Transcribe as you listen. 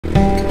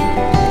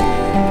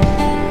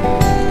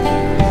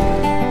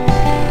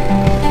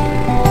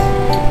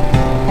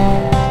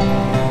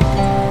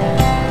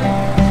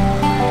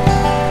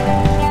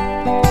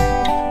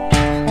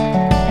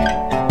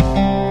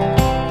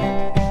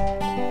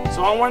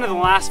one of the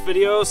last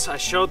videos, I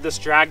showed this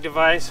drag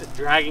device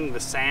dragging the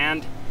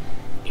sand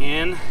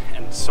in,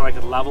 and so I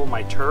could level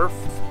my turf.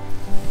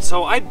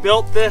 So I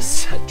built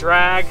this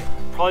drag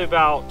probably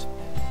about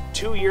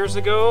 2 years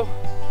ago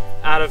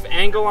out of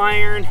angle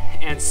iron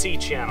and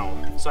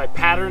C-channel. So I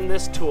patterned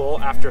this tool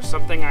after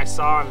something I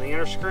saw on the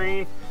inner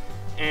screen,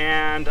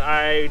 and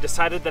I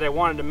decided that I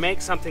wanted to make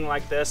something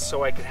like this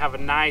so I could have a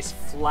nice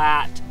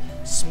flat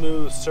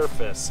smooth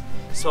surface.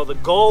 So the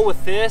goal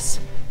with this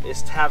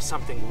is to have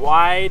something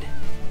wide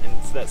and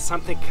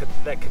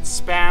that could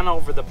span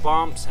over the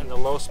bumps and the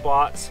low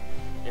spots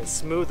and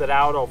smooth it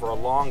out over a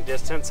long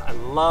distance. I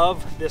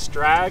love this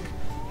drag.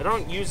 I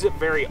don't use it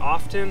very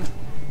often.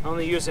 I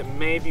only use it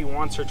maybe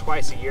once or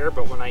twice a year,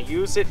 but when I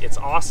use it, it's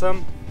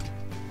awesome.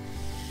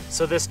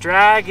 So this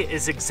drag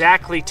is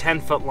exactly 10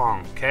 foot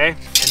long, okay?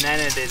 And then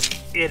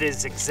it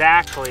is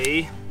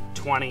exactly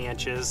 20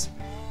 inches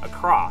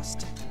across.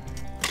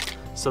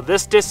 So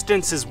this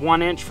distance is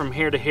 1 inch from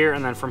here to here,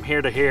 and then from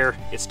here to here,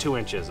 it's 2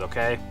 inches,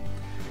 okay?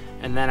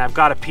 And then I've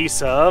got a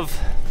piece of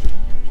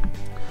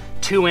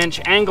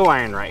 2-inch angle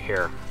iron right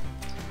here.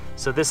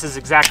 So this is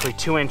exactly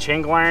 2-inch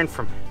angle iron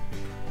from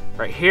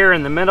right here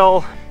in the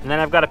middle, and then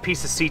I've got a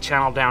piece of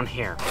C-channel down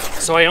here.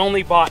 So I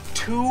only bought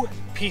 2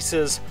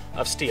 pieces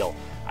of steel.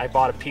 I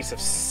bought a piece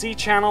of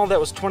C-channel that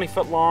was 20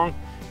 foot long,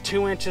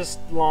 2 inches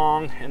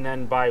long, and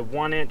then by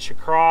 1 inch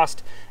across,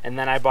 and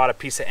then I bought a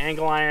piece of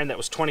angle iron that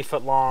was 20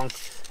 foot long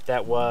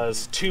that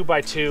was 2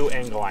 by 2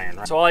 angle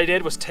iron. So all I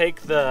did was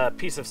take the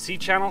piece of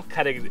C-channel,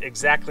 cut it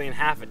exactly in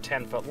half at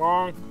 10 foot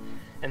long,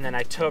 and then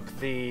I took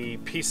the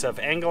piece of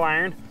angle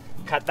iron,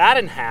 cut that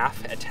in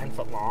half at 10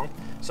 foot long.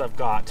 So I've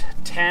got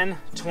 10,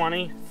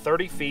 20,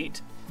 30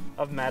 feet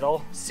of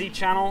metal,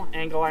 C-channel,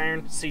 angle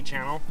iron,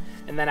 C-channel,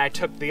 and then I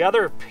took the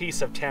other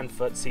piece of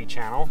 10-foot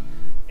C-channel,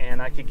 and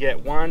I could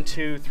get 1,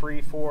 2, 3,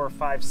 4,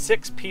 5,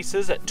 6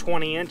 pieces at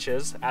 20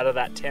 inches out of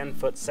that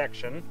 10-foot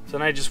section. So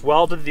then I just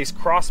welded these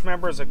cross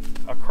members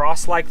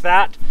across like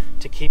that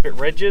to keep it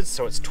rigid,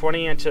 so it's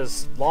 20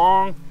 inches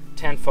long,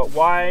 10 foot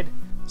wide.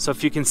 So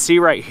if you can see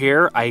right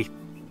here, I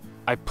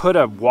put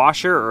a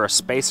washer or a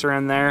spacer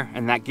in there,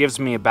 and that gives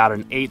me about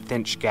an 1/8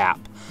 inch gap.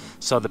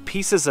 So the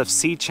pieces of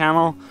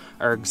C-channel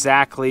are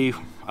exactly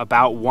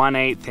about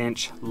 1/8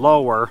 inch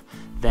lower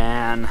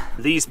than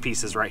these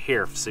pieces right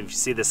here. So if you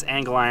see this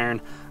angle iron,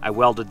 I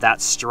welded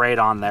that straight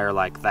on there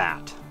like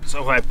that.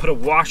 So I put a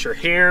washer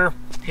here,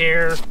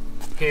 here,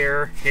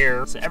 here,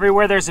 here. So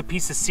everywhere there's a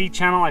piece of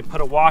C-channel, I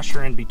put a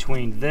washer in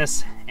between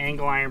this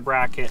angle iron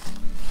bracket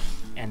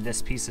and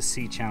this piece of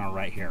C-channel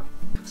right here.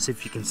 So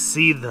if you can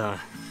see the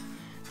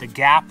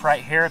gap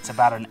right here, it's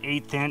about an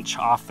 1/8 inch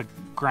off the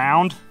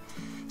ground.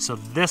 So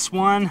this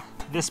one,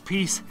 this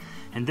piece,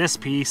 and this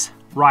piece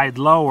ride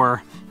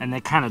lower, and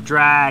they kind of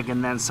drag,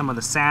 and then some of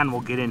the sand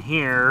will get in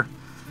here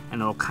and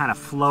it'll kind of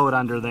float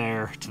under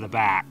there to the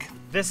back.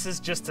 This is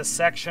just a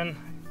section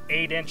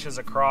 8 inches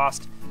across,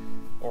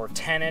 or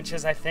 10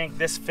 inches I think.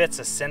 This fits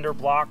a cinder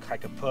block. I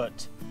could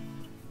put,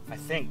 I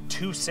think,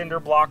 2 cinder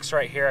blocks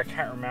right here, I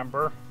can't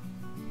remember.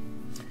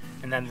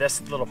 And then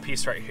this little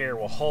piece right here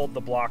will hold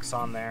the blocks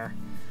on there.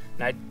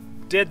 And I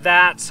did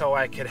that so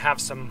I could have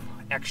some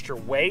extra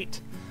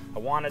weight. I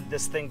wanted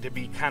this thing to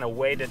be kind of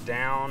weighted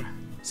down.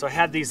 So I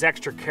had these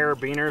extra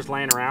carabiners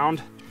laying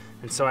around,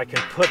 and so I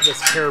can put this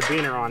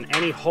carabiner on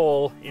any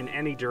hole in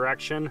any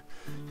direction,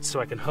 so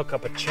I can hook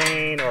up a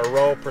chain or a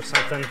rope or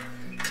something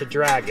to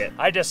drag it.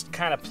 I just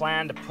kind of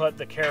planned to put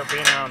the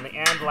carabiner on the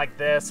end like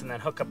this and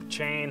then hook up a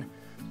chain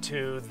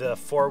to the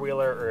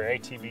four-wheeler or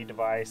ATV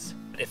device.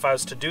 If I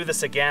was to do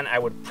this again, I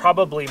would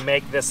probably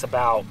make this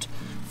about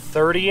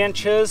 30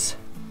 inches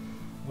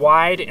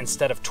wide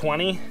instead of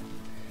 20,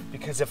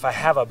 because if I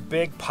have a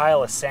big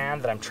pile of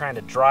sand that I'm trying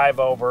to drive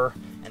over,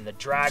 and the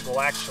drag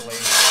will actually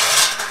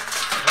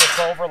flip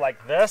over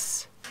like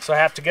this, so I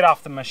have to get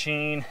off the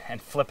machine and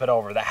flip it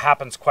over. That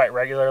happens quite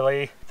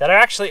regularly. That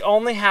actually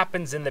only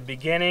happens in the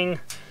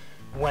beginning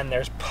when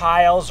there's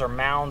piles or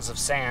mounds of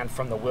sand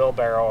from the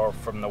wheelbarrow or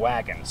from the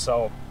wagon.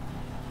 So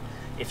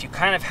if you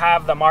kind of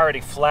have them already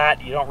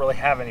flat, you don't really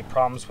have any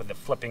problems with it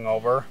flipping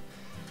over.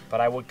 But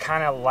I would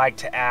kind of like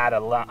to add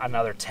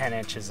another 10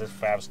 inches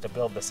if I was to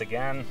build this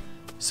again.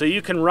 So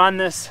you can run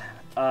this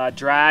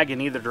drag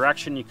in either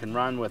direction. You can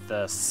run with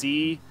the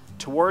C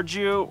towards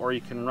you, or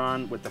you can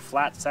run with the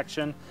flat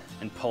section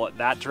and pull it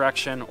that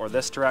direction or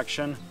this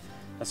direction.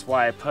 That's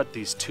why I put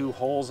these 2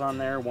 holes on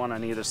there, one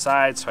on either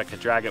side, so I could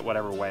drag it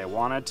whatever way I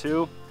wanted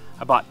to.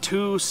 I bought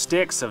 2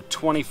 sticks of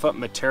 20-foot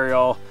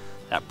material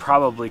that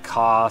probably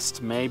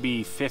cost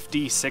maybe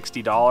 $50,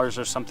 $60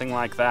 or something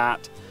like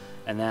that.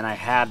 And then I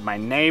had my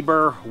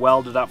neighbor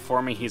weld it up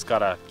for me. He's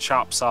got a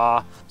chop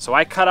saw. So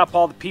I cut up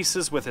all the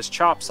pieces with his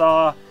chop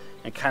saw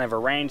and kind of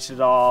arranged it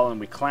all, and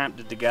we clamped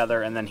it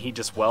together, and then he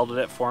just welded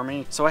it for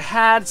me. So I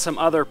had some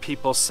other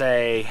people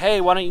say, hey,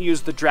 why don't you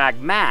use the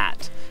drag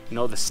mat? You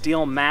know, the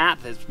steel mat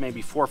that's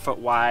maybe 4 foot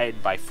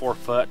wide by 4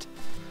 foot.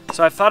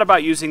 So I've thought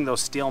about using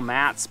those steel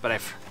mats, but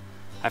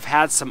I've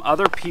had some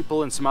other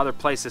people in some other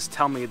places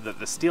tell me that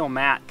the steel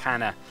mat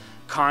kind of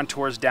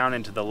contours down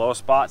into the low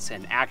spots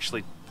and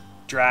actually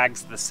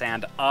drags the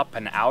sand up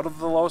and out of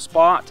the low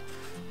spot.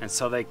 And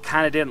so they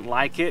kind of didn't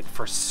like it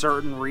for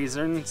certain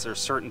reasons or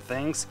certain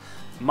things.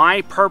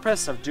 My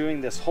purpose of doing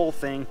this whole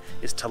thing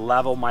is to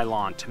level my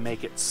lawn, to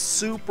make it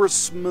super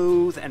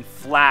smooth and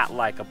flat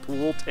like a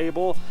pool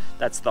table.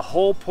 That's the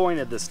whole point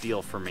of this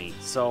deal for me.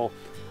 So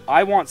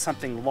I want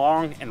something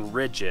long and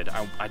rigid.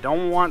 I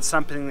don't want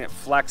something that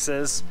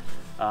flexes.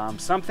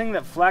 Something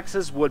that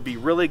flexes would be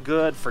really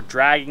good for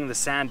dragging the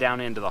sand down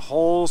into the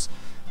holes,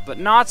 but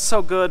not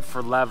so good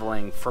for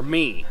leveling for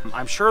me.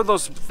 I'm sure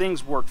those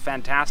things work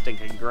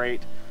fantastic and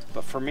great,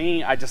 but for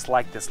me, I just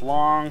like this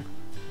long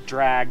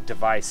drag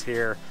device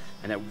here,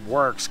 and it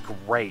works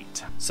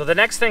great. So the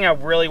next thing I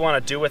really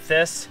want to do with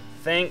this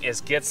thing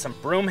is get some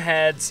broom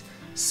heads,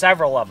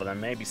 several of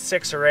them, maybe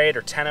 6 or 8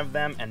 or 10 of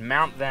them, and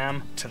mount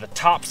them to the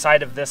top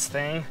side of this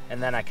thing,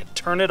 and then I could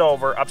turn it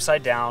over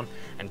upside down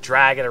and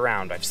drag it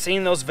around. I've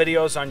seen those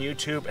videos on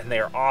YouTube and they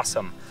are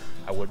awesome.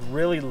 I would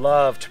really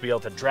love to be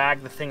able to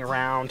drag the thing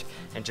around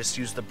and just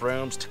use the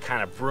brooms to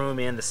kind of broom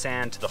in the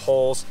sand to the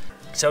holes.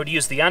 So I would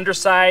use the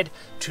underside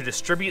to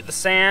distribute the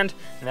sand,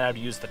 and then I would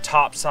use the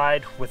top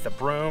side with the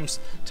brooms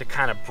to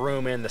kind of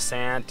broom in the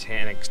sand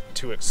and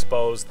to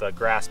expose the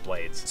grass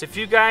blades. So if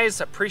you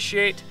guys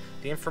appreciate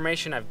the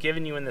information I've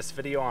given you in this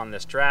video on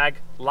this drag,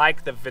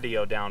 like the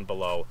video down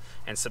below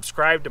and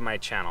subscribe to my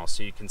channel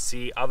so you can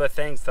see other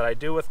things that I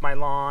do with my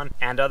lawn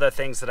and other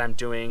things that I'm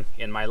doing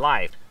in my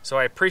life. So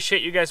I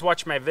appreciate you guys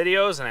watching my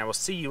videos, and I will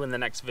see you in the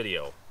next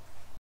video.